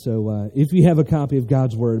So if you have a copy of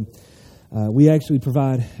God's Word, we actually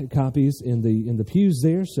provide copies in the pews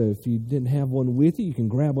there. So if you didn't have one with you, you can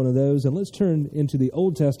grab one of those. And let's turn into the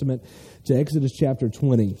Old Testament to Exodus chapter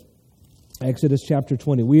 20. Exodus chapter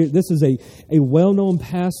 20. This is a well-known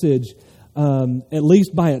passage, at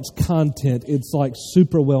least by its content. It's like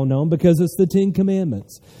super well-known because it's the Ten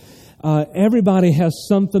Commandments. Everybody has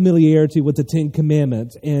some familiarity with the Ten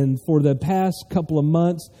Commandments. And for the past couple of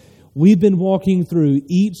months, we've been walking through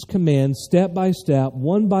each command step by step,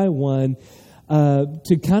 one by one,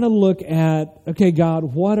 to kind of look at, okay, God,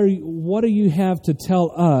 what do you have to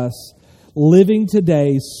tell us living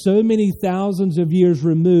today, so many thousands of years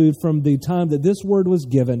removed from the time that this word was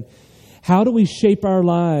given? How do we shape our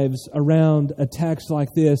lives around a text like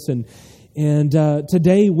this? And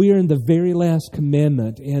today we are in the very last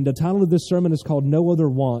commandment, and the title of this sermon is called No Other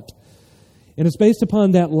Want. And it's based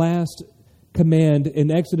upon that last command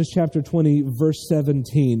in Exodus chapter 20, verse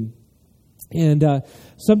 17. And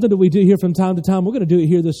something that we do here from time to time, we're going to do it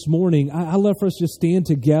here this morning. I love for us to just stand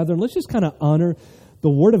together, and let's just kind of honor the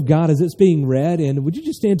Word of God as it's being read. And would you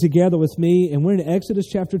just stand together with me? And we're in Exodus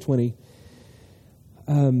chapter 20.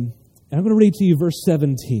 And I'm going to read to you verse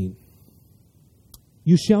 17.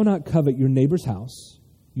 You shall not covet your neighbor's house.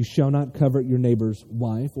 You shall not covet your neighbor's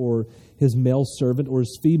wife, or his male servant, or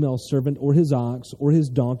his female servant, or his ox, or his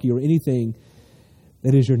donkey, or anything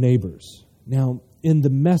that is your neighbor's. Now, in the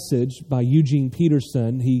Message by Eugene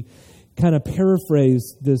Peterson, he kind of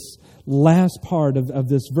paraphrased this last part of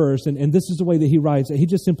this verse, and this is the way that he writes it. He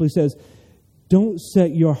just simply says, don't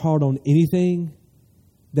set your heart on anything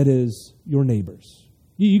that is your neighbor's.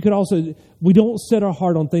 You could also, we don't set our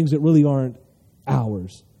heart on things that really aren't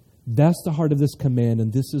ours. That's the heart of this command,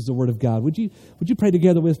 and this is the Word of God. Would you pray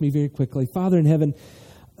together with me very quickly? Father in heaven,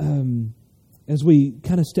 as we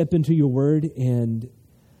kind of step into your Word and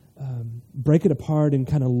break it apart and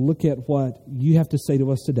kind of look at what you have to say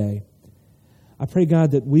to us today, I pray,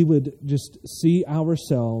 God, that we would just see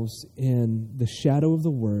ourselves in the shadow of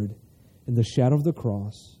the Word, in the shadow of the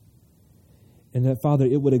cross, and that, Father,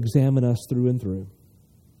 it would examine us through and through,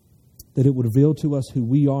 that it would reveal to us who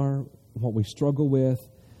we are, what we struggle with,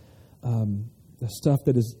 the stuff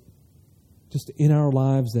that is just in our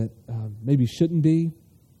lives that maybe shouldn't be.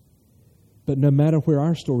 But no matter where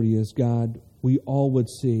our story is, God, we all would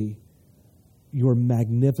see your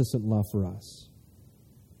magnificent love for us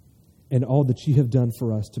and all that you have done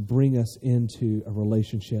for us to bring us into a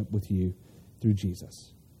relationship with you through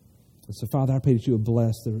Jesus. And so, Father, I pray that you would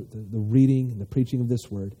bless the reading and the preaching of this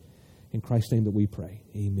word. In Christ's name that we pray.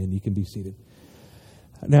 Amen. You can be seated.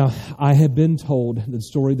 Now, I have been told that the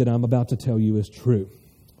story that I'm about to tell you is true.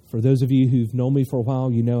 For those of you who've known me for a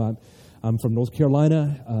while, you know I'm from North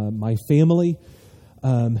Carolina. My family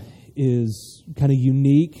is kind of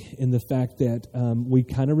unique in the fact that we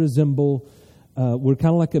kind of resemble, we're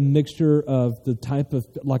kind of like a mixture of the type of,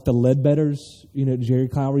 like the Ledbetters, Jerry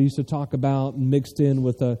Clower used to talk about, mixed in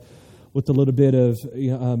with a little bit of,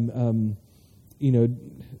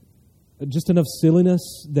 just enough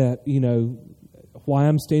silliness that, why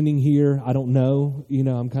I'm standing here, I don't know.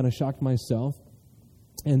 I'm kind of shocked myself.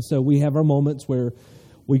 And so we have our moments where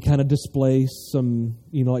we kind of display some,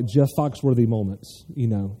 like Jeff Foxworthy moments,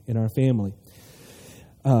 in our family.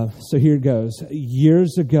 So here it goes.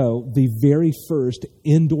 Years ago, the very first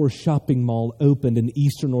indoor shopping mall opened in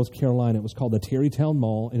eastern North Carolina. It was called the Tarrytown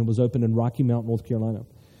Mall, and it was opened in Rocky Mount, North Carolina.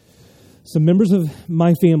 Some members of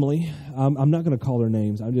my family, I'm not going to call their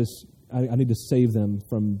names. I need to save them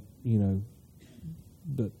from,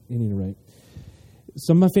 but at any rate,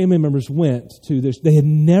 some of my family members went to this. They had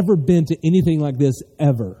never been to anything like this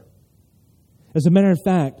ever. As a matter of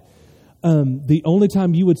fact, the only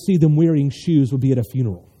time you would see them wearing shoes would be at a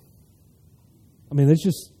funeral. I mean, that's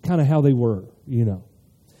just kind of how they were,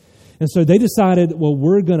 And so they decided, well,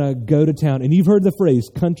 we're going to go to town. And you've heard the phrase,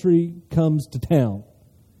 country comes to town.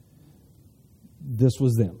 This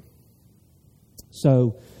was them.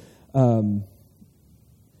 So,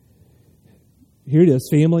 here it is,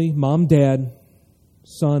 family, mom, dad,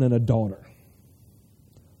 son, and a daughter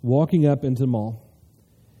walking up into the mall,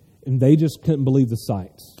 and they just couldn't believe the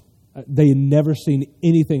sights. They had never seen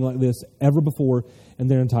anything like this ever before in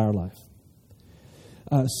their entire life.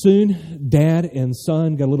 Soon, dad and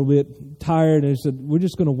son got a little bit tired, and they said, we're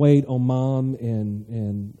just going to wait on mom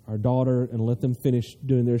and our daughter and let them finish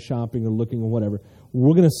doing their shopping or looking or whatever.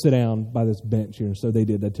 We're going to sit down by this bench here. So they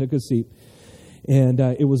did. They took a seat. And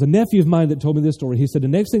it was a nephew of mine that told me this story. He said the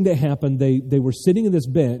next thing that happened, they were sitting in this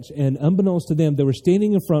bench, and unbeknownst to them, they were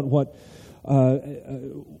standing in front of what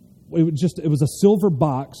it was a silver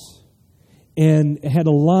box, and had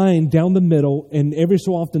a line down the middle, and every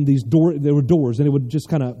so often there were doors, and it would just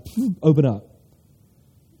kind of open up.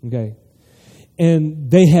 Okay? And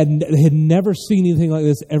they had never seen anything like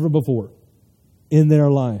this ever before in their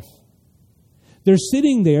life. They're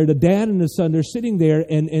sitting there, the dad and the son, they're sitting there,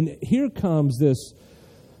 and here comes this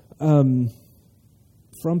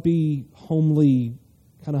frumpy, homely,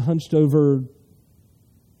 kind of hunched over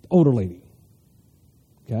older lady.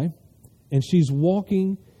 Okay? And she's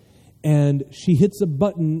walking, and she hits a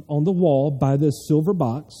button on the wall by this silver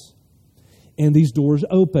box, and these doors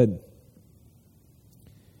open.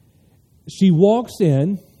 She walks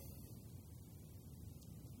in,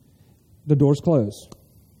 the doors close.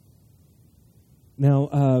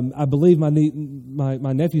 Now, I believe my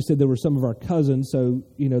nephew said there were some of our cousins, so,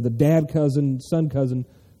 the dad cousin, son cousin,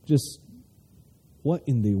 just, what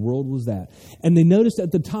in the world was that? And they noticed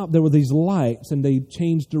at the top there were these lights, and they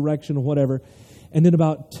changed direction or whatever. And then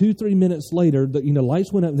about 2-3 minutes later, the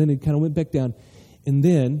lights went up, and then it kind of went back down. And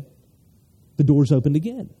then the doors opened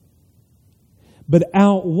again. But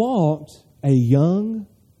out walked a young,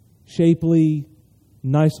 shapely,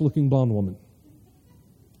 nice-looking blonde woman.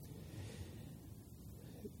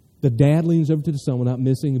 The dad leans over to the son without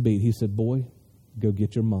missing a beat. He said, "Boy, go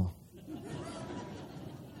get your mom."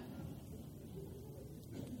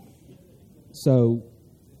 So,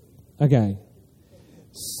 okay,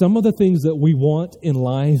 some of the things that we want in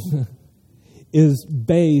life is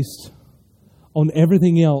based on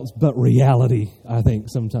everything else but reality, I think,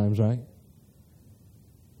 sometimes, right?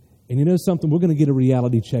 And you know something? We're going to get a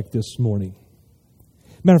reality check this morning.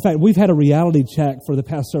 Matter of fact, we've had a reality check for the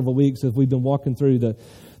past several weeks as we've been walking through the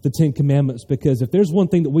Ten Commandments, because if there's one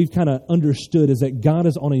thing that we've kind of understood is that God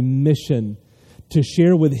is on a mission to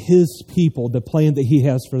share with His people the plan that He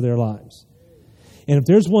has for their lives. And if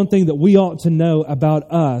there's one thing that we ought to know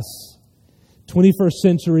about us, 21st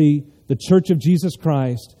century, the Church of Jesus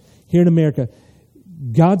Christ here in America,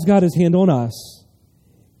 God's got His hand on us,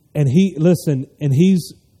 and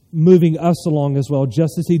He's moving us along as well,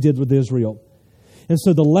 just as He did with Israel. And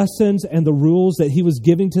so the lessons and the rules that He was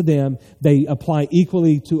giving to them, they apply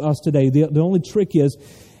equally to us today. The only trick is,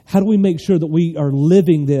 how do we make sure that we are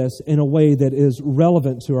living this in a way that is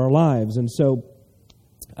relevant to our lives? And so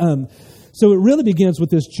it really begins with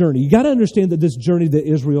this journey. You got to understand that this journey that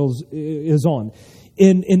Israel is on.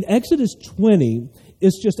 In Exodus 20,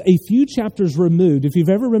 it's just a few chapters removed. If you've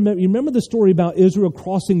ever you remember the story about Israel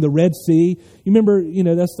crossing the Red Sea? You remember,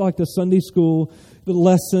 that's like the Sunday school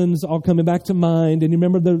lessons all coming back to mind. And you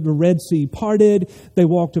remember the Red Sea parted. They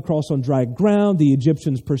walked across on dry ground. The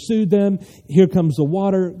Egyptians pursued them. Here comes the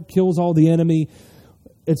water, kills all the enemy,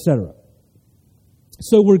 etc.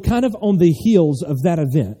 So we're kind of on the heels of that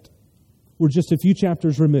event. We're just a few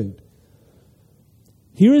chapters removed.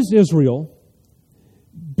 Here is Israel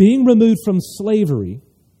being removed from slavery,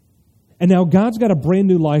 and now God's got a brand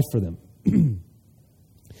new life for them,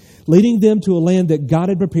 leading them to a land that God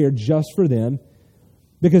had prepared just for them,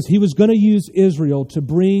 because He was going to use Israel to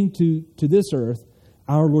bring to this earth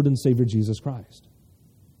our Lord and Savior Jesus Christ.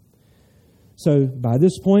 So by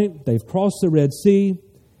this point, they've crossed the Red Sea.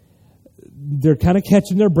 They're kind of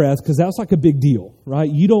catching their breath, because that's like a big deal, right?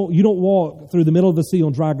 You don't walk through the middle of the sea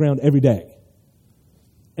on dry ground every day.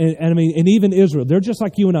 And even Israel, they're just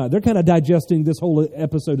like you and I. They're kind of digesting this whole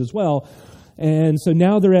episode as well. And so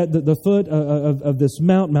now they're at the foot of this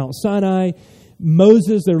Mount Sinai.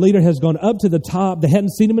 Moses, their leader, has gone up to the top. They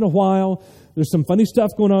hadn't seen him in a while. There's some funny stuff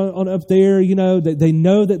going on up there. They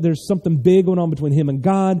know that there's something big going on between him and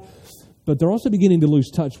God. But they're also beginning to lose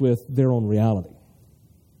touch with their own reality.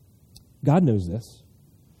 God knows this.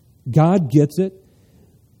 God gets it.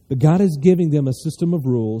 But God is giving them a system of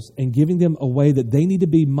rules and giving them a way that they need to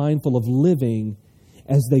be mindful of living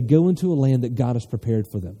as they go into a land that God has prepared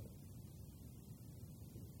for them.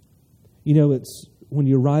 It's when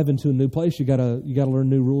you arrive into a new place, you gotta learn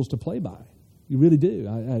new rules to play by. You really do.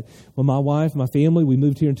 When my wife, my family, we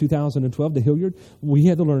moved here in 2012 to Hilliard, we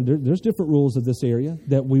had to learn there's different rules of this area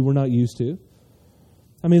that we were not used to.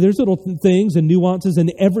 There's little things and nuances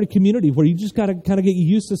in every community where you just got to kind of get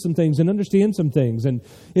used to some things and understand some things, and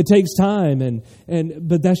it takes time,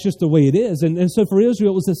 but that's just the way it is. And so for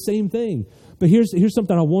Israel, it was the same thing. But here's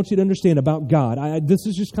something I want you to understand about God. This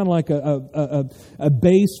is just kind of like a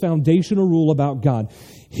base foundational rule about God.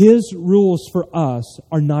 His rules for us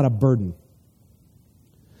are not a burden.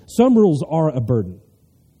 Some rules are a burden.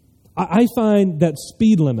 I find that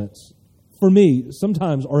speed limits, for me,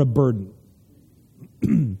 sometimes are a burden.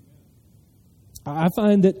 I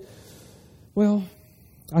find that,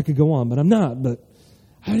 I could go on, but I'm not. But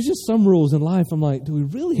there's just some rules in life. I'm like, do we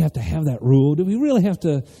really have to have that rule? Do we really have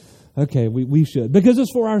to Okay, we should. Because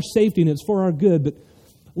it's for our safety and it's for our good. But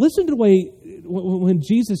listen to the way, when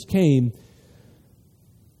Jesus came,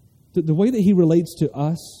 the way that he relates to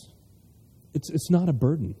us, it's not a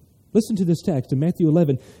burden. Listen to this text in Matthew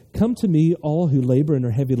 11. Come to me, all who labor and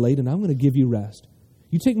are heavy laden, and I'm going to give you rest.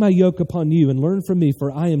 You take my yoke upon you and learn from me,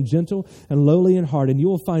 for I am gentle and lowly in heart, and you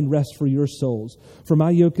will find rest for your souls. For my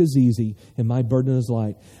yoke is easy and my burden is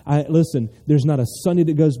light. Listen, there's not a Sunday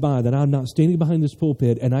that goes by that I'm not standing behind this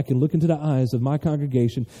pulpit and I can look into the eyes of my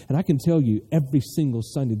congregation and I can tell you every single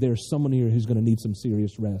Sunday there's someone here who's going to need some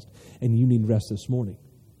serious rest, and you need rest this morning.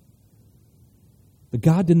 But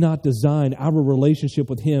God did not design our relationship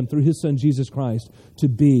with Him through His Son Jesus Christ to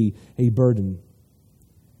be a burden.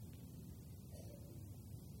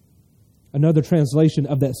 Another translation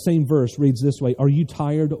of that same verse reads this way: Are you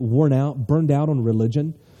tired, worn out, burned out on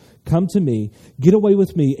religion? Come to me, get away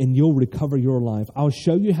with me, and you'll recover your life. I'll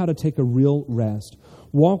show you how to take a real rest.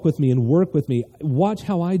 Walk with me and work with me. Watch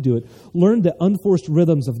how I do it. Learn the unforced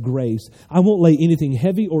rhythms of grace. I won't lay anything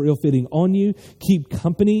heavy or ill-fitting on you. Keep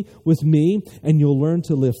company with me, and you'll learn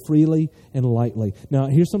to live freely and lightly. Now,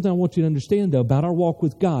 here's something I want you to understand, though, about our walk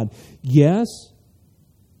with God. Yes,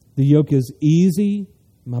 the yoke is easy.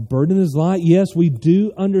 My burden is light. Yes, we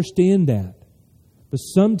do understand that. But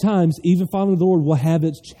sometimes even following the Lord will have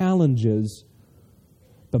its challenges.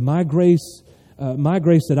 But my grace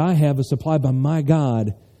that I have is supplied by my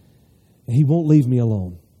God, and He won't leave me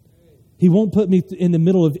alone. He won't put me in the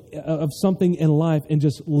middle of something in life and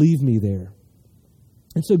just leave me there.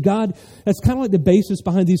 And so God, that's kind of like the basis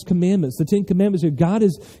behind these commandments, the 10 commandments here. God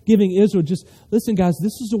is giving Israel, just listen, guys,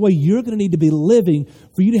 this is the way you're going to need to be living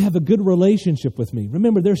for you to have a good relationship with me.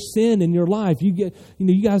 Remember, there's sin in your life. You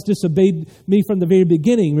guys disobeyed me from the very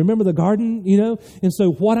beginning. Remember the garden, And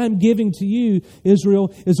so what I'm giving to you,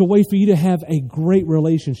 Israel, is a way for you to have a great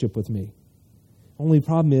relationship with me. Only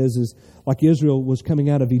problem is like Israel was coming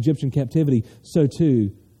out of Egyptian captivity, so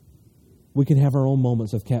too we can have our own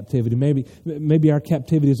moments of captivity. Maybe our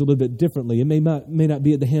captivity is a little bit differently. It may not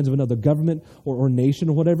be at the hands of another government or nation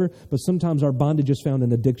or whatever, but sometimes our bondage is found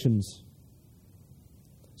in addictions.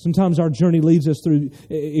 Sometimes our journey leads us through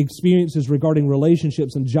experiences regarding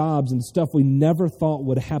relationships and jobs and stuff we never thought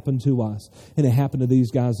would happen to us. And it happened to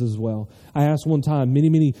these guys as well. I asked one time,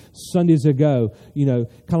 many Sundays ago, kind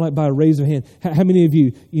of like by a raise of hand, how many of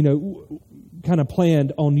you, kind of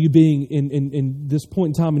planned on you being in this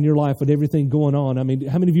point in time in your life with everything going on? I mean,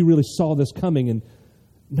 how many of you really saw this coming? And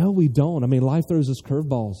no, we don't. I mean, life throws us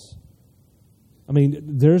curveballs. I mean,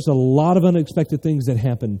 there's a lot of unexpected things that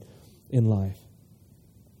happen in life.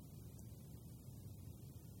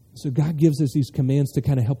 So God gives us these commands to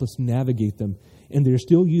kind of help us navigate them, and they're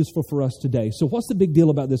still useful for us today. So what's the big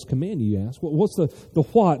deal about this command, you ask? What's the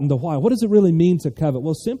what and the why? What does it really mean to covet?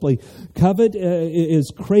 Well, simply, covet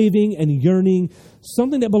is craving and yearning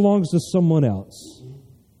something that belongs to someone else.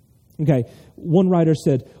 Okay, one writer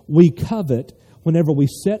said, we covet whenever we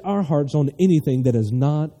set our hearts on anything that is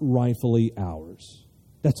not rightfully ours.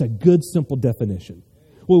 That's a good, simple definition.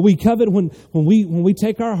 Well, we covet when we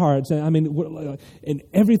take our hearts, and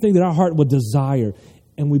everything that our heart would desire,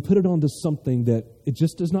 and we put it onto something that it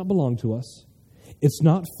just does not belong to us. It's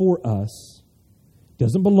not for us.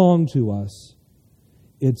 Doesn't belong to us.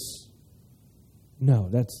 That's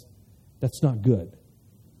not good.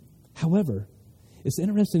 However, it's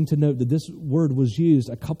interesting to note that this word was used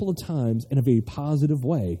a couple of times in a very positive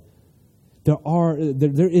way.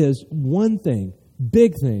 There is one thing,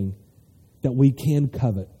 big thing, that we can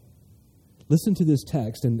covet. Listen to this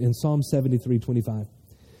text in Psalm 73:25.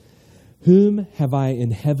 Whom have I in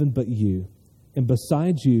heaven but you? And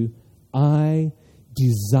besides you, I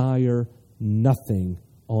desire nothing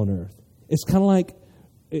on earth. It's kind of like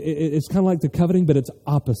the coveting, but it's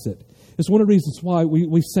opposite. It's one of the reasons why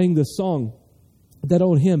we sang this song, that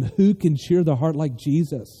old hymn, who can cheer the heart like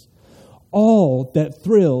Jesus? All that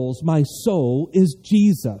thrills my soul is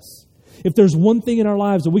Jesus. If there's one thing in our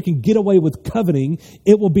lives that we can get away with coveting,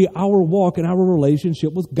 it will be our walk and our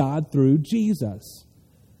relationship with God through Jesus.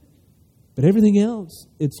 But everything else,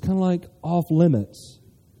 it's kind of like off limits.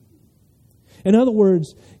 In other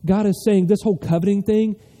words, God is saying this whole coveting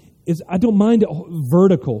thing is, I don't mind it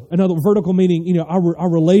vertical. Another vertical meaning,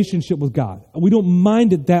 our relationship with God. We don't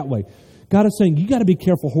mind it that way. God is saying, you got to be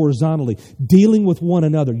careful horizontally, dealing with one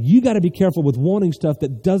another. You got to be careful with wanting stuff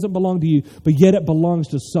that doesn't belong to you, but yet it belongs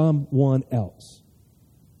to someone else.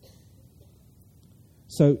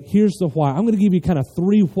 So here's the why. I'm going to give you kind of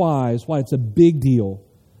 3 whys why it's a big deal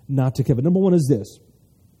not to covet. Number 1 is this,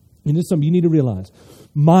 and this is something you need to realize.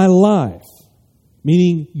 My life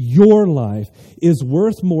meaning your life, is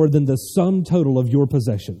worth more than the sum total of your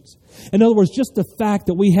possessions. In other words, just the fact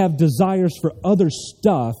that we have desires for other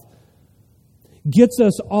stuff gets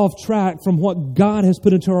us off track from what God has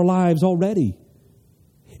put into our lives already.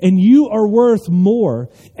 And you are worth more.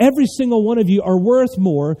 Every single one of you are worth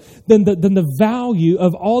more than the value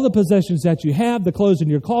of all the possessions that you have, the clothes in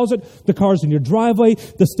your closet, the cars in your driveway,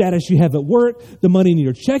 the status you have at work, the money in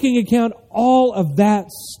your checking account, all of that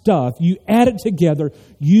stuff. You add it together,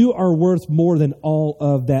 you are worth more than all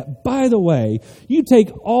of that. By the way, you take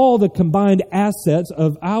all the combined assets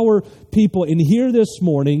of our people in here this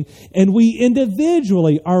morning, and we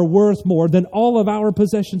individually are worth more than all of our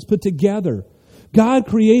possessions put together. God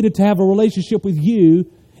created to have a relationship with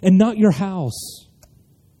you and not your house.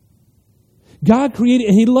 God created,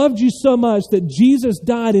 and He loved you so much that Jesus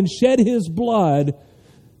died and shed His blood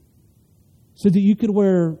so that you could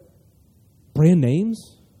wear brand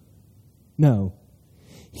names? No.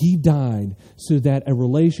 He died so that a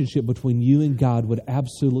relationship between you and God would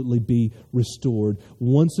absolutely be restored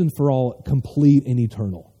once and for all, complete and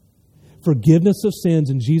eternal. Forgiveness of sins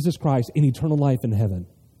in Jesus Christ and eternal life in heaven.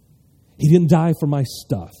 He didn't die for my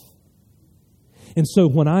stuff. And so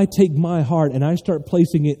when I take my heart and I start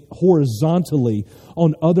placing it horizontally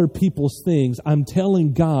on other people's things, I'm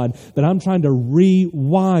telling God that I'm trying to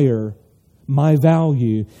rewire my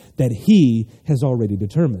value that He has already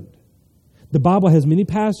determined. The Bible has many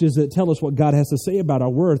passages that tell us what God has to say about our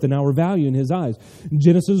worth and our value in His eyes.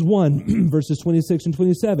 Genesis 1, verses 26 and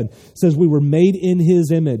 27 says we were made in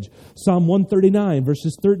His image. Psalm 139,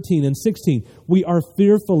 verses 13 and 16, we are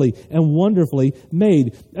fearfully and wonderfully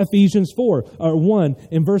made. Ephesians 1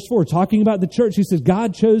 in verse 4, talking about the church, he says,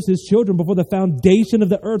 God chose His children before the foundation of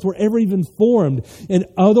the earth were ever even formed. In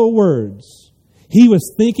other words, He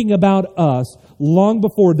was thinking about us long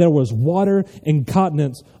before there was water and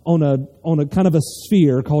continents on a kind of a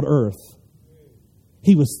sphere called Earth.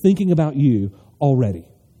 He was thinking about you already.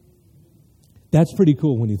 That's pretty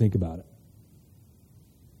cool when you think about it.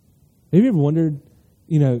 Have you ever wondered,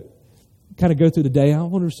 kind of go through the day, I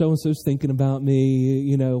wonder if so-and-so's thinking about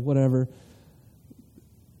me, whatever.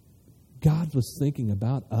 God was thinking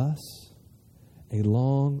about us a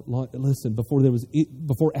long,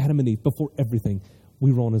 before Adam and Eve, before everything,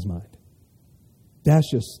 we were on His mind. That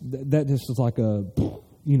just is like a,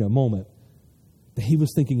 moment. He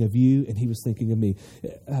was thinking of you and He was thinking of me.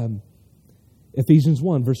 Ephesians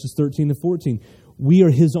 1, verses 13 and 14. We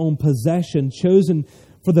are His own possession, chosen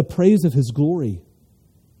for the praise of His glory.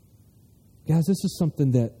 Guys, this is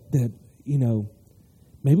something that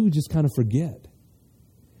maybe we just kind of forget.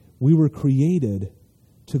 We were created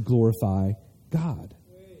to glorify God.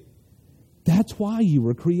 That's why you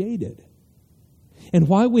were created. And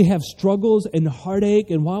why we have struggles and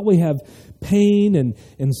heartache and why we have pain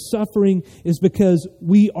and suffering is because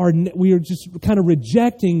we are just kind of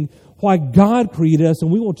rejecting why God created us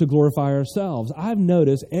and we want to glorify ourselves. I've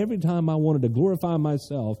noticed every time I wanted to glorify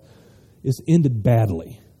myself, it's ended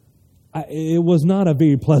badly. It was not a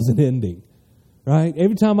very pleasant ending, right?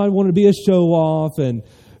 Every time I wanted to be a show-off and,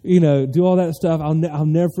 do all that stuff, I'll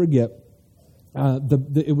never forget.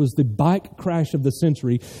 It was the bike crash of the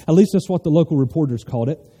century. At least that's what the local reporters called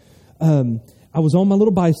it. I was on my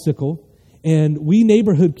little bicycle, and we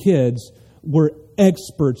neighborhood kids were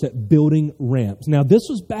experts at building ramps. Now, this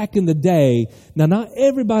was back in the day. Now, not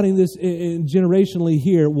everybody in this generationally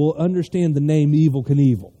here will understand the name Evel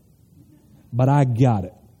Knievel, but I got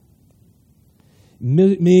it.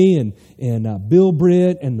 Me and Bill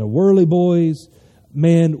Britt and the Whirly Boys,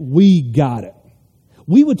 man, we got it.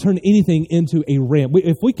 We would turn anything into a ramp.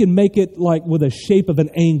 If we could make it like with a shape of an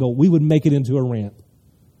angle, we would make it into a ramp.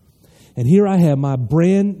 And here I have my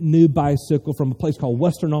brand new bicycle from a place called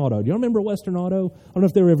Western Auto. Do you remember Western Auto? I don't know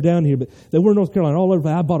if they were ever down here, but they were in North Carolina. All over.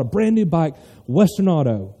 I bought a brand new bike, Western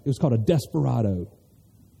Auto. It was called a Desperado.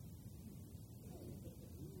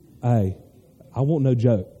 Hey, I want no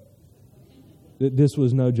joke. This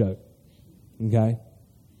was no joke. Okay?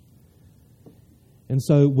 And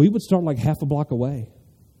so we would start like half a block away.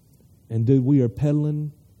 And dude, we are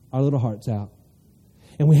pedaling our little hearts out.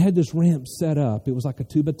 And we had this ramp set up. It was like a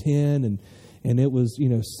 2x10 and it was,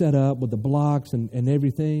 set up with the blocks and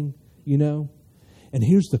everything, And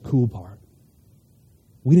here's the cool part.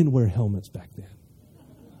 We didn't wear helmets back then.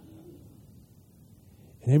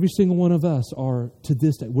 And every single one of us are, to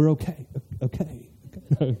this day, we're okay. Okay.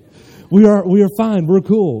 We are fine. We're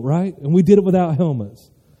cool, right? And we did it without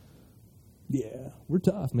helmets. Yeah, we're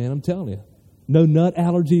tough, man. I'm telling you. No nut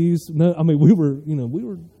allergies. We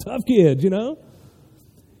were tough kids, And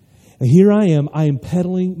here I am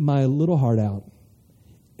pedaling my little heart out,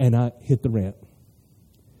 and I hit the ramp.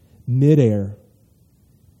 Midair,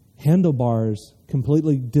 handlebars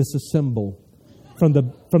completely disassemble from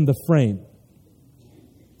the frame.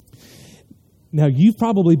 Now, you've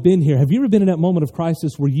probably been here. Have you ever been in that moment of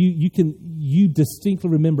crisis where you distinctly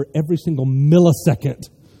remember every single millisecond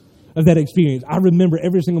of that experience? I remember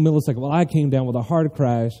every single millisecond. Well, I came down with a hard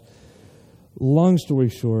crash. Long story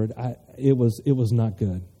short, it was not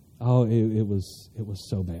good. Oh, it was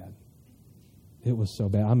so bad. It was so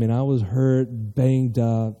bad. I mean, I was hurt, banged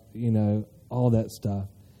up, all that stuff.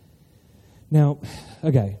 Now,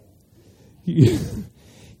 okay.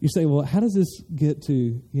 You say, well, how does this get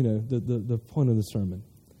to, the point of the sermon?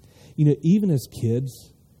 Even as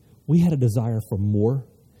kids, we had a desire for more,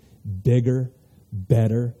 bigger,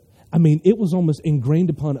 better. I mean, it was almost ingrained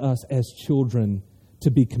upon us as children to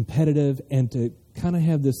be competitive and to kind of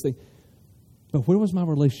have this thing. But where was my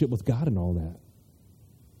relationship with God and all that?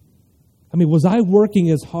 I mean, was I working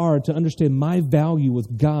as hard to understand my value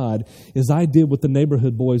with God as I did with the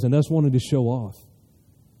neighborhood boys and us wanting to show off?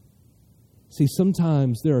 See,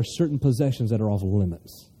 sometimes there are certain possessions that are off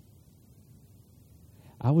limits.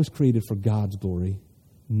 I was created for God's glory,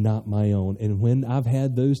 not my own. And when I've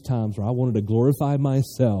had those times where I wanted to glorify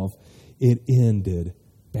myself, it ended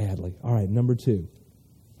badly. All right, number 2.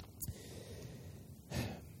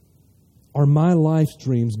 Are my life's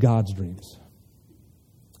dreams God's dreams?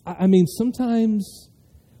 I mean, sometimes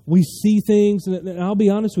we see things, and I'll be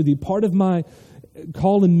honest with you, part of my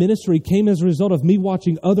call in ministry came as a result of me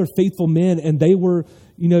watching other faithful men, and they were,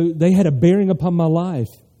 they had a bearing upon my life.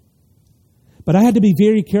 But I had to be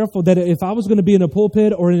very careful that if I was going to be in a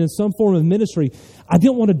pulpit or in some form of ministry, I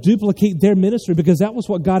didn't want to duplicate their ministry because that was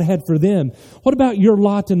what God had for them. What about your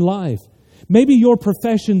lot in life? Maybe your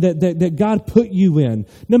profession that God put you in,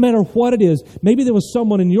 no matter what it is. Maybe there was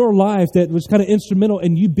someone in your life that was kind of instrumental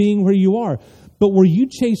in you being where you are. But were you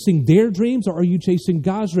chasing their dreams or are you chasing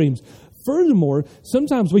God's dreams? Furthermore,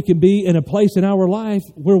 sometimes we can be in a place in our life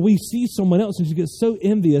where we see someone else and just get so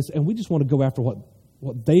envious and we just want to go after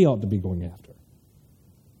what they ought to be going after.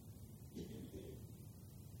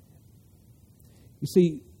 You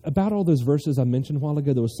see, about all those verses I mentioned a while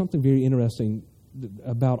ago, there was something very interesting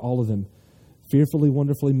about all of them. Fearfully,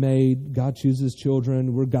 wonderfully made, God chooses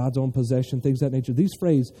children, we're God's own possession, things of that nature. These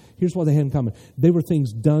phrases, here's what they had in common. They were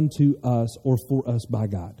things done to us or for us by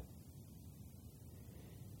God.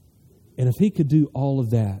 And if He could do all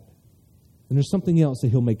of that, then there's something else that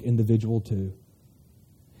He'll make individual too.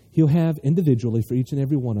 He'll have individually for each and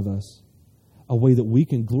every one of us a way that we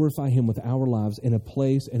can glorify Him with our lives in a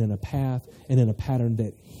place and in a path and in a pattern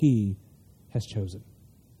that He has chosen.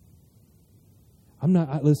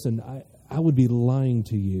 I would be lying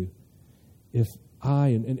to you if I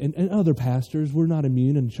and other pastors, we're not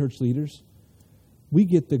immune, and church leaders, we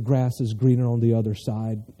get the grass is greener on the other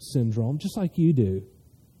side syndrome, just like you do.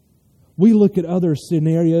 We look at other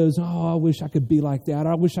scenarios. Oh, I wish I could be like that.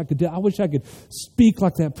 I wish I could speak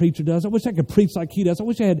like that preacher does. I wish I could preach like he does. I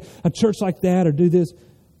wish I had a church like that or do this.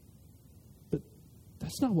 But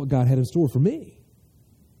that's not what God had in store for me.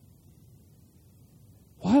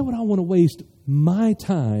 Why would I want to waste my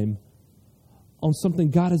time on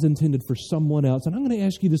something God has intended for someone else? And I'm going to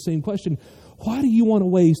ask you the same question. Why do you want to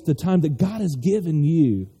waste the time that God has given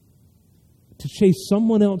you to chase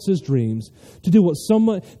someone else's dreams, to do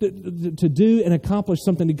to do and accomplish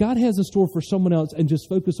something that God has in store for someone else, and just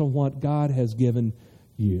focus on what God has given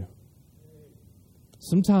you?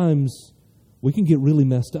 Sometimes we can get really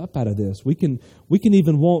messed up out of this. We can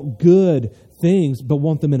even want good things, but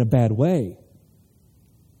want them in a bad way.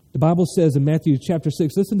 The Bible says in Matthew chapter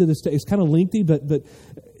 6, listen to this, it's kind of lengthy, but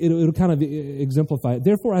it'll kind of exemplify it.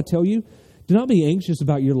 Therefore, I tell you, do not be anxious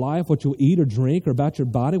about your life, what you'll eat or drink, or about your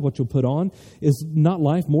body, what you'll put on. Is not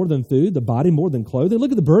life more than food, the body more than clothing?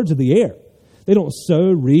 Look at the birds of the air. They don't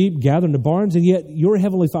sow, reap, gather in the barns, and yet your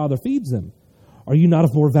heavenly Father feeds them. Are you not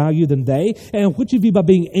of more value than they? And which of you, by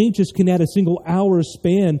being anxious, can add a single hour's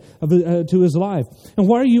span to his life? And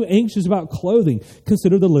why are you anxious about clothing?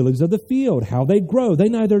 Consider the lilies of the field, how they grow. They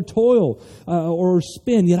neither toil or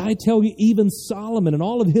spin. Yet I tell you, even Solomon in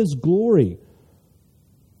all of his glory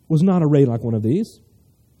was not arrayed like one of these.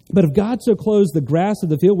 But if God so clothes the grass of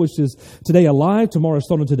the field, which is today alive, tomorrow is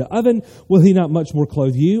thrown into the oven, will He not much more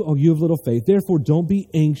clothe you, O you of little faith? Therefore, don't be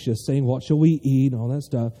anxious, saying, what shall we eat, and all that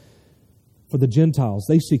stuff. For the Gentiles,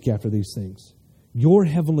 they seek after these things. Your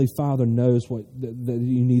heavenly Father knows that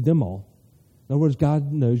you need them all. In other words,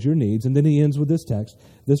 God knows your needs. And then He ends with this text,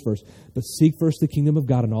 this verse. But seek first the kingdom of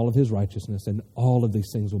God and all of His righteousness, and all of these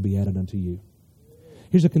things will be added unto you.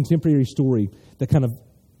 Here's a contemporary story that kind of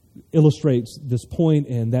illustrates this point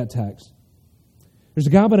in that text. There's a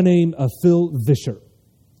guy by the name of Phil Vischer.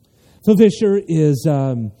 Phil Vischer is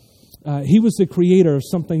He was the creator of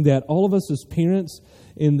something that all of us as parents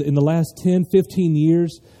in the last 10, 15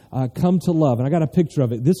 years come to love. And I got a picture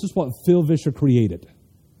of it. This is what Phil Vischer created.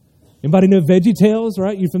 Anybody know VeggieTales,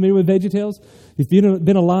 right? You familiar with VeggieTales? If you've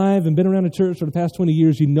been alive and been around a church for the past 20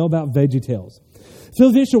 years, you know about VeggieTales.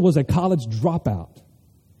 Phil Vischer was a college dropout.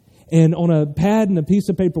 And on a pad and a piece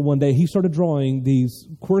of paper one day, he started drawing these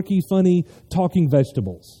quirky, funny, talking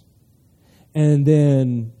vegetables. And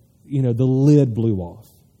then, the lid blew off,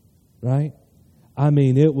 right? I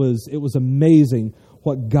mean, it was amazing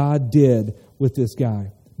what God did with this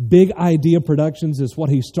guy. Big Idea Productions is what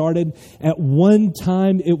he started. At one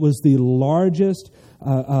time, it was the largest.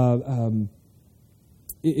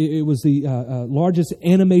 It was the largest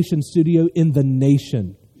animation studio in the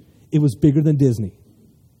nation. It was bigger than Disney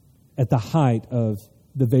at the height of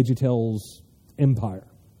the VeggieTales empire.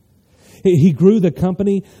 He grew the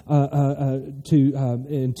company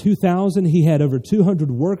in 2000. He had over 200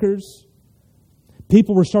 workers.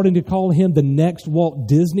 People were starting to call him the next Walt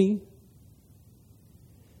Disney.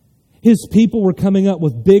 His people were coming up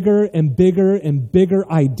with bigger and bigger and bigger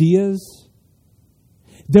ideas.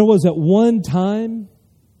 There was at one time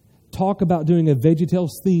talk about doing a VeggieTales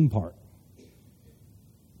theme park.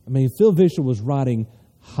 I mean, Phil Vischer was riding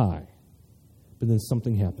high, but then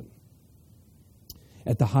something happened.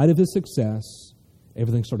 At the height of his success,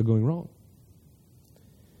 everything started going wrong.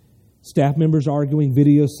 Staff members arguing,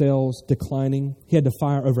 video sales declining. He had to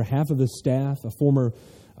fire over half of his staff. A former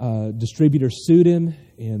distributor sued him,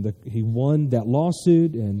 and he won that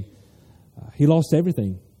lawsuit, and he lost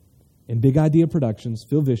everything. In Big Idea Productions,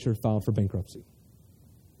 Phil Vischer filed for bankruptcy.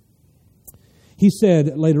 He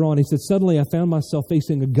said later on, suddenly I found myself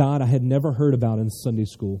facing a God I had never heard about in Sunday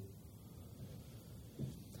school.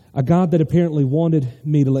 A God that apparently wanted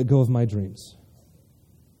me to let go of my dreams.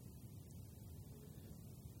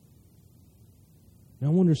 And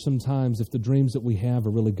I wonder sometimes if the dreams that we have are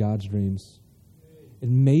really God's dreams.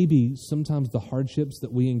 And maybe sometimes the hardships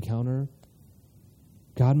that we encounter,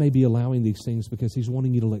 God may be allowing these things because He's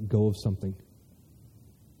wanting you to let go of something.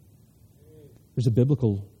 There's a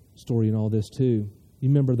biblical story in all this too. You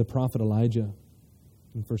remember the prophet Elijah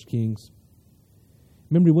in 1 Kings.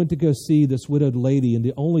 Remember, he went to go see this widowed lady, and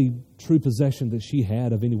the only true possession that she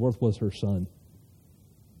had of any worth was her son.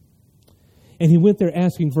 And he went there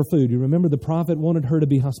asking for food. You remember the prophet wanted her to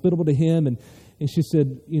be hospitable to him, and she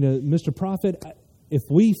said, Mr. Prophet, if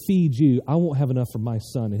we feed you, I won't have enough for my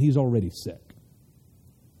son, and he's already sick.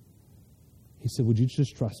 He said, would you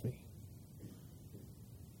just trust me?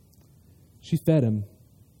 She fed him,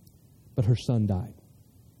 but her son died.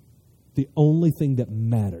 The only thing that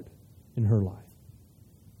mattered in her life.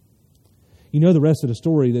 You know the rest of the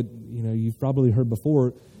story that you've probably heard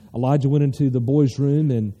before. Elijah went into the boy's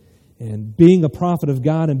room, and being a prophet of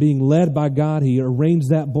God and being led by God, he arranged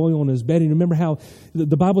that boy on his bed. And you remember how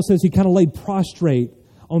the Bible says he kind of laid prostrate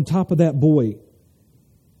on top of that boy.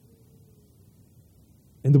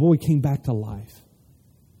 And the boy came back to life.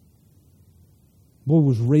 The boy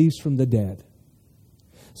was raised from the dead.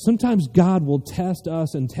 Sometimes God will test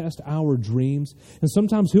us and test our dreams. And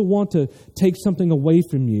sometimes He'll want to take something away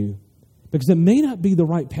from you because it may not be the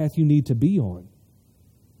right path you need to be on.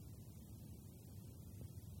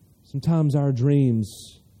 Sometimes our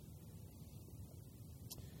dreams,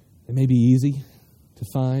 they may be easy to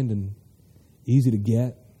find and easy to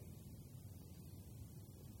get,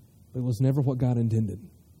 but it was never what God intended.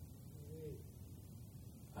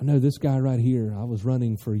 I know this guy right here, I was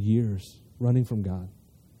running for years, running from God.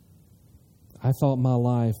 I thought my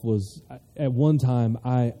life was, at one time,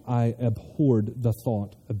 I abhorred the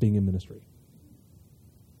thought of being in ministry.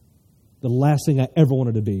 The last thing I ever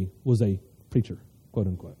wanted to be was a preacher, quote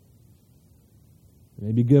unquote. It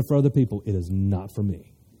may be good for other people. It is not for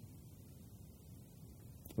me.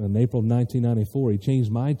 In April of 1994, he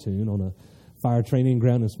changed my tune on a fire training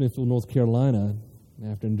ground in Smithfield, North Carolina.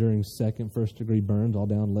 After enduring first-degree burns all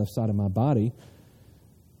down the left side of my body,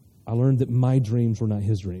 I learned that my dreams were not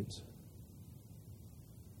his dreams.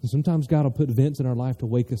 And sometimes God will put events in our life to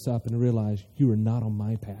wake us up and to realize you are not on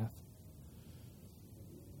my path.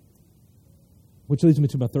 Which leads me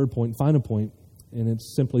to my third point, final point, and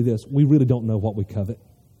it's simply this. We really don't know what we covet.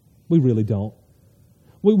 We really don't.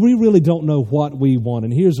 We really don't know what we want,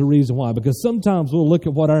 and here's the reason why. Because sometimes we'll look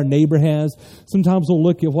at what our neighbor has. Sometimes we'll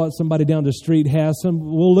look at what somebody down the street has.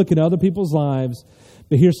 We'll look at other people's lives.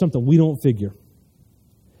 But here's something we don't figure.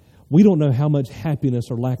 We don't know how much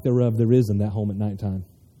happiness or lack thereof there is in that home at nighttime.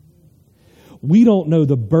 We don't know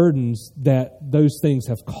the burdens that those things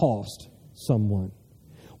have cost someone.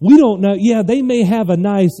 We don't know, they may have a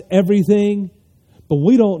nice everything, but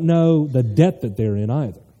we don't know the debt that they're in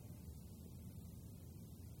either.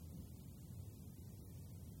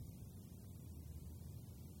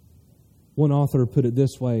 One author put it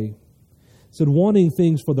this way, said, wanting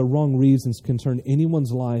things for the wrong reasons can turn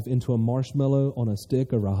anyone's life into a marshmallow on a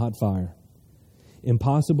stick over a hot fire,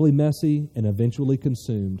 impossibly messy and eventually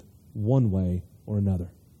consumed one way or another.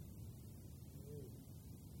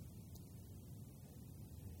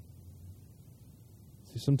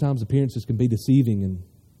 See, sometimes appearances can be deceiving, and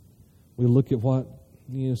we look at what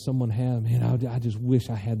someone had. Man, I just wish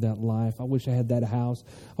I had that life. I wish I had that house.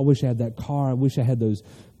 I wish I had that car. I wish I had those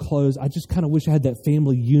clothes. I just kind of wish I had that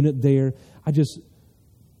family unit there.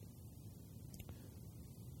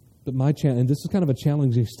 But my challenge, and this is kind of a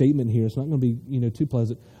challenging statement here. It's not going to be too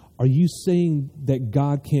pleasant. Are you saying that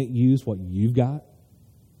God can't use what you've got?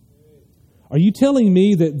 Are you telling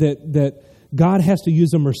me that God has to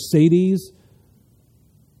use a Mercedes?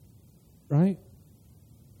 Right?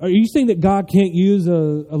 Are you saying that God can't use a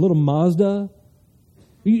little Mazda? Are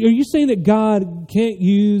you saying that God can't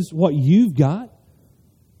use what you've got?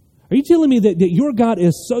 Are you telling me that your God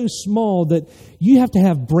is so small that you have to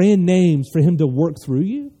have brand names for Him to work through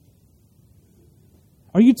you?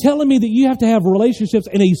 Are you telling me that you have to have relationships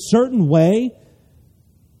in a certain way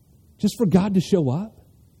just for God to show up?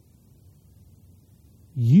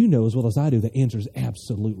 You know as well as I do the answer is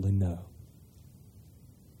absolutely no.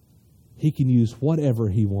 He can use whatever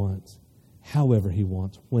He wants, however He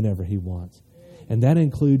wants, whenever He wants. And that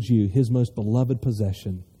includes you, His most beloved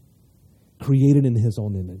possession, created in His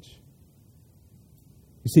own image.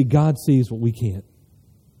 You see, God sees what we can't.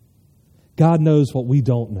 God knows what we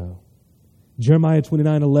don't know. Jeremiah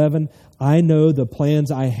 29:11, I know the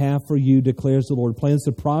plans I have for you, declares the Lord. Plans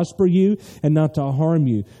to prosper you and not to harm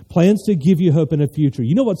you. Plans to give you hope in a future.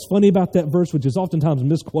 You know what's funny about that verse, which is oftentimes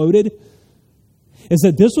misquoted? Is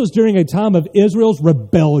that this was during a time of Israel's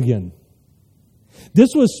rebellion. This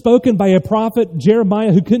was spoken by a prophet,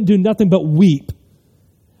 Jeremiah, who couldn't do nothing but weep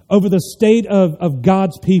over the state of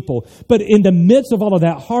God's people. But in the midst of all of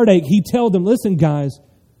that heartache, he told them, listen, guys,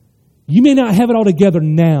 you may not have it all together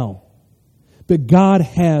now, but God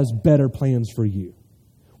has better plans for you.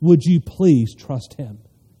 Would you please trust Him?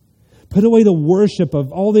 Put away the worship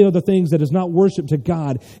of all the other things that is not worship to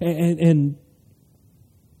God and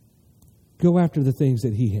go after the things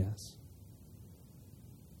that He has.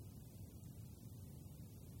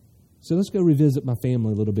 So let's go revisit my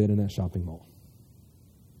family a little bit in that shopping mall.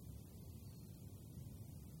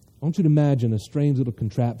 I want you to imagine a strange little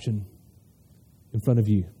contraption in front of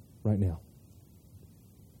you right now.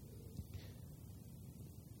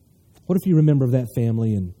 What if you remember that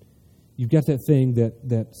family and you've got that thing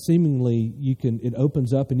that seemingly it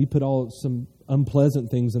opens up and you put all some unpleasant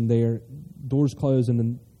things in there, doors close, and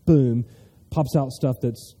then boom, pops out stuff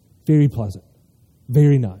that's very pleasant,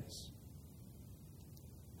 very nice.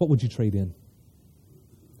 What would you trade in?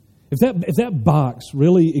 If that box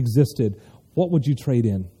really existed, what would you trade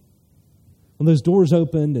in? When those doors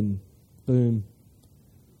opened and boom.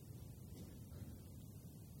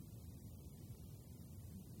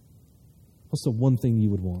 What's the one thing you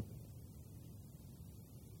would want?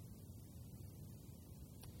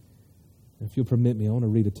 If you'll permit me, I want to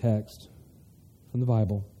read a text from the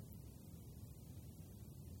Bible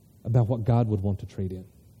about what God would want to trade in.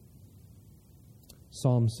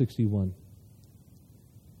 Psalm 61.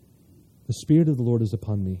 The Spirit of the Lord is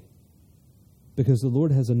upon me, because the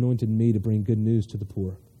Lord has anointed me to bring good news to the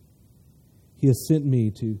poor. He has sent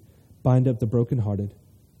me to bind up the brokenhearted,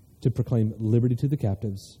 to proclaim liberty to the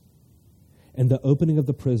captives, and the opening of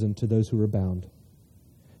the prison to those who are bound,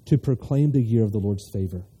 to proclaim the year of the Lord's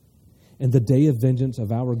favor, and the day of vengeance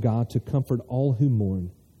of our God, to comfort all who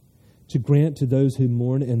mourn, to grant to those who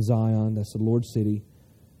mourn in Zion, that's the Lord's city,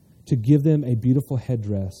 to give them a beautiful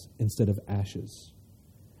headdress instead of ashes,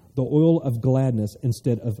 the oil of gladness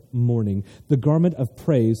instead of mourning, the garment of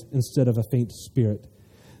praise instead of a faint spirit,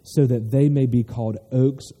 so that they may be called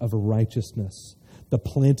oaks of righteousness, the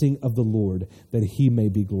planting of the Lord, that He may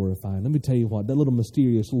be glorified. Let me tell you what, that little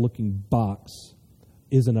mysterious-looking box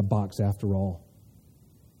isn't a box after all.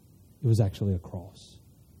 It was actually a cross.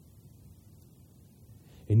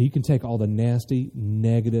 And you can take all the nasty,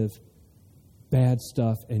 negative, bad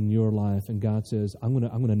stuff in your life, and God says, I'm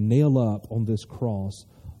going to nail up on this cross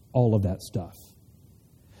all of that stuff.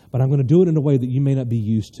 But I'm going to do it in a way that you may not be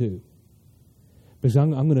used to. Because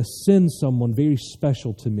I'm going to send someone very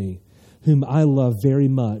special to me, whom I love very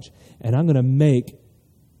much, and I'm going to make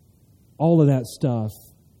all of that stuff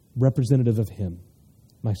representative of Him,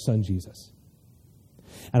 my Son Jesus.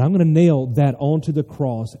 And I'm going to nail that onto the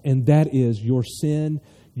cross, and that is your sin,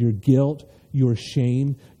 your guilt, your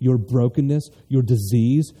shame, your brokenness, your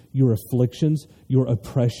disease, your afflictions, your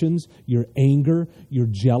oppressions, your anger, your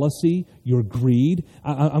jealousy, your greed.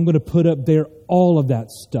 I'm going to put up there all of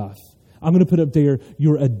that stuff. I'm going to put up there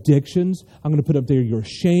your addictions. I'm going to put up there your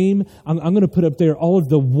shame. I'm going to put up there all of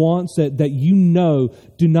the wants that you know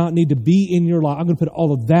do not need to be in your life. I'm going to put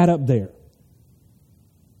all of that up there.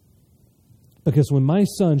 Because when my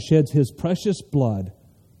Son sheds His precious blood,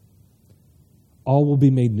 all will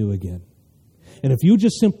be made new again. And if you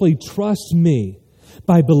just simply trust me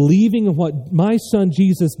by believing in what my Son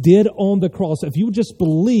Jesus did on the cross, if you just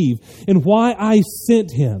believe in why I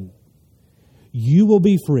sent Him, you will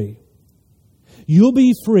be free. You'll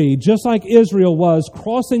be free just like Israel was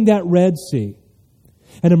crossing that Red Sea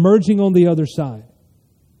and emerging on the other side.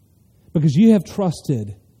 Because you have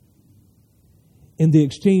trusted in the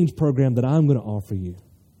exchange program that I'm going to offer you.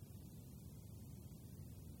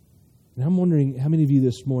 And I'm wondering how many of you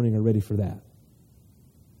this morning are ready for that.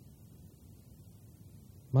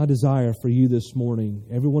 My desire for you this morning,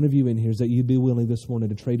 every one of you in here, is that you be willing this morning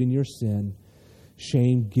to trade in your sin,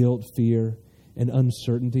 shame, guilt, fear, and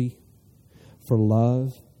uncertainty for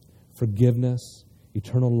love, forgiveness,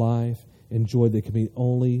 eternal life, and joy that can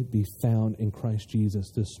only be found in Christ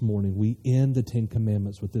Jesus this morning. We end the 10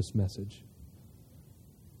 Commandments with this message.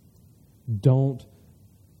 Don't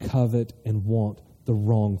covet and want the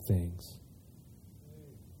wrong things.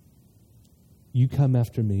 You come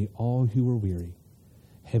after me, all who are weary,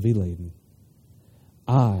 heavy laden.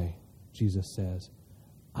 Jesus says,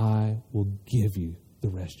 I will give you the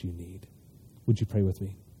rest you need. Would you pray with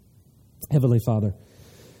me? Heavenly Father,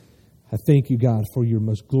 I thank you, God, for your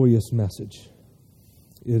most glorious message.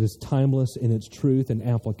 It is timeless in its truth and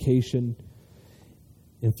application.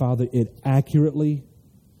 And Father, it accurately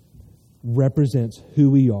represents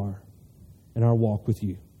who we are in our walk with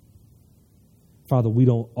you. Father, we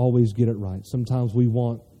don't always get it right. Sometimes we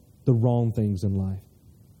want the wrong things in life.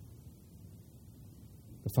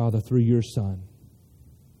 But Father, through your Son,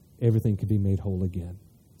 everything can be made whole again.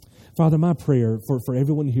 Father, my prayer for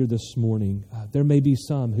everyone here this morning, there may be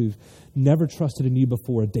some who've never trusted in you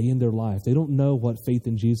before a day in their life. They don't know what faith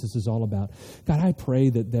in Jesus is all about. God, I pray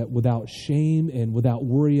that without shame and without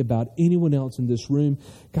worry about anyone else in this room,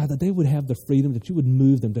 God, that they would have the freedom, that you would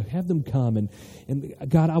move them, to have them come. And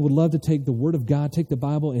God, I would love to take the Word of God, take the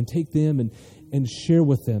Bible, and take them and share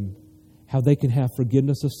with them how they can have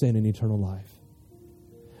forgiveness of sin and eternal life.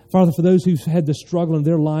 Father, for those who've had the struggle in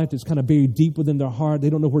their life that's kind of buried deep within their heart, they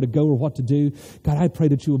don't know where to go or what to do, God, I pray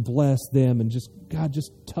that you would bless them and just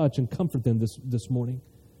touch and comfort them this morning.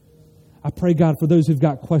 I pray, God, for those who've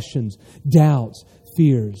got questions, doubts,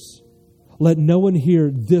 fears, let no one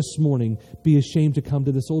here this morning be ashamed to come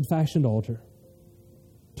to this old-fashioned altar,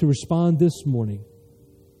 to respond this morning,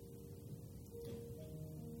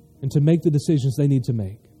 and to make the decisions they need to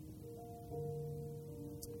make.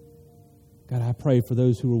 God, I pray for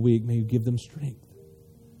those who are weak, may you give them strength.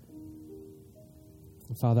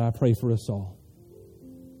 And Father, I pray for us all,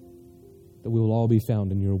 that we will all be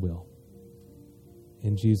found in your will.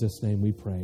 In Jesus' name we pray.